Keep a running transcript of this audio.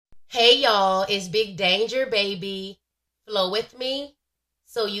Hey y'all, it's Big Danger, baby. Flow with me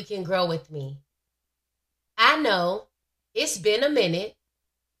so you can grow with me. I know it's been a minute.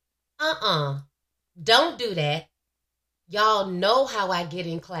 Don't do that. Y'all know how I get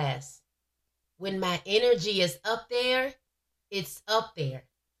in class. When my energy is up there, it's up there.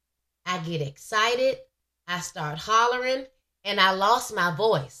 I get excited, I start hollering, and I lost my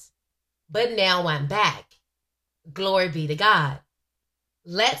voice. But now I'm back. Glory be to God.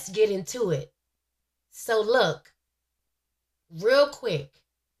 Let's get into it. So look, real quick,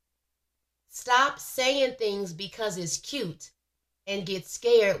 stop saying things because it's cute and get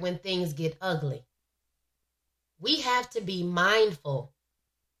scared when things get ugly. We have to be mindful.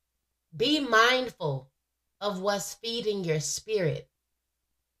 Be mindful of what's feeding your spirit.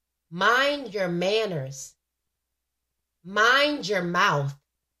 Mind your manners. Mind your mouth.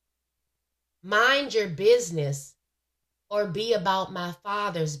 Mind your business, or be about my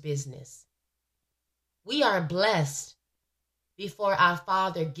Father's business. We are blessed before our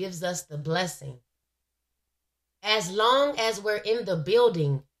Father gives us the blessing. As long as we're in the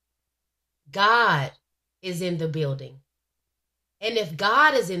building, God is in the building. And if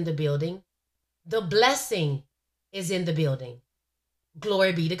God is in the building, the blessing is in the building.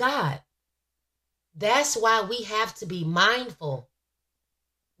 Glory be to God. That's why we have to be mindful.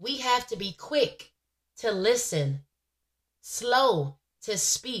 We have to be quick to listen, slow to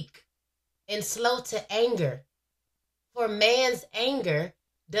speak, and slow to anger. For man's anger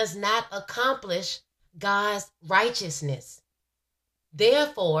does not accomplish God's righteousness.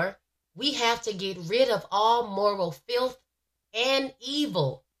 Therefore, we have to get rid of all moral filth and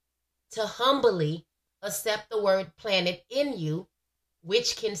evil to humbly accept the word planted in you,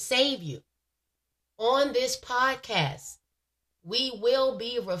 which can save you. On this podcast, we will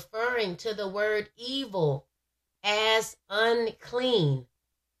be referring to the word evil as unclean.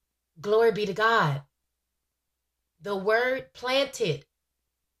 Glory be to God. The word planted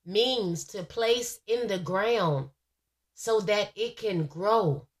means to place in the ground so that it can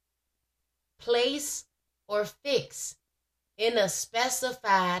grow. Place or fix in a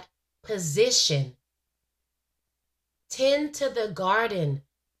specified position. Tend to the garden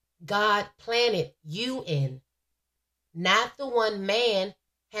God planted you in, not the one man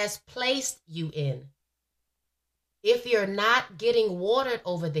has placed you in. If you're not getting watered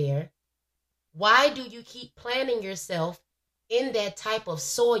over there, why do you keep planting yourself in that type of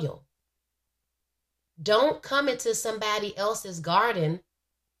soil? Don't come into somebody else's garden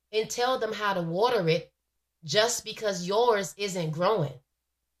and tell them how to water it just because yours isn't growing.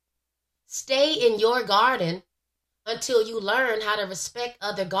 Stay in your garden until you learn how to respect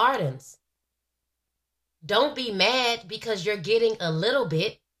other gardens. Don't be mad because you're getting a little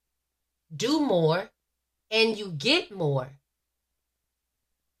bit. Do more and you get more.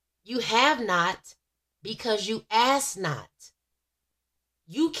 You have not because you ask not.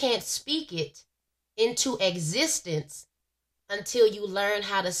 You can't speak it into existence until you learn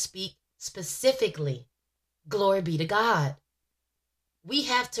how to speak specifically. Glory be to God. We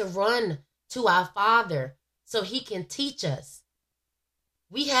have to run to our Father so He can teach us.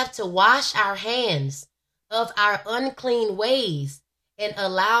 We have to wash our hands of our unclean ways and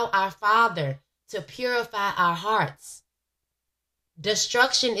allow our Father to purify our hearts.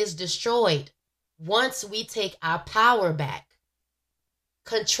 Destruction is destroyed once we take our power back.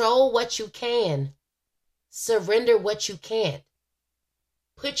 Control what you can. Surrender what you can't.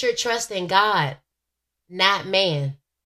 Put your trust in God, not man.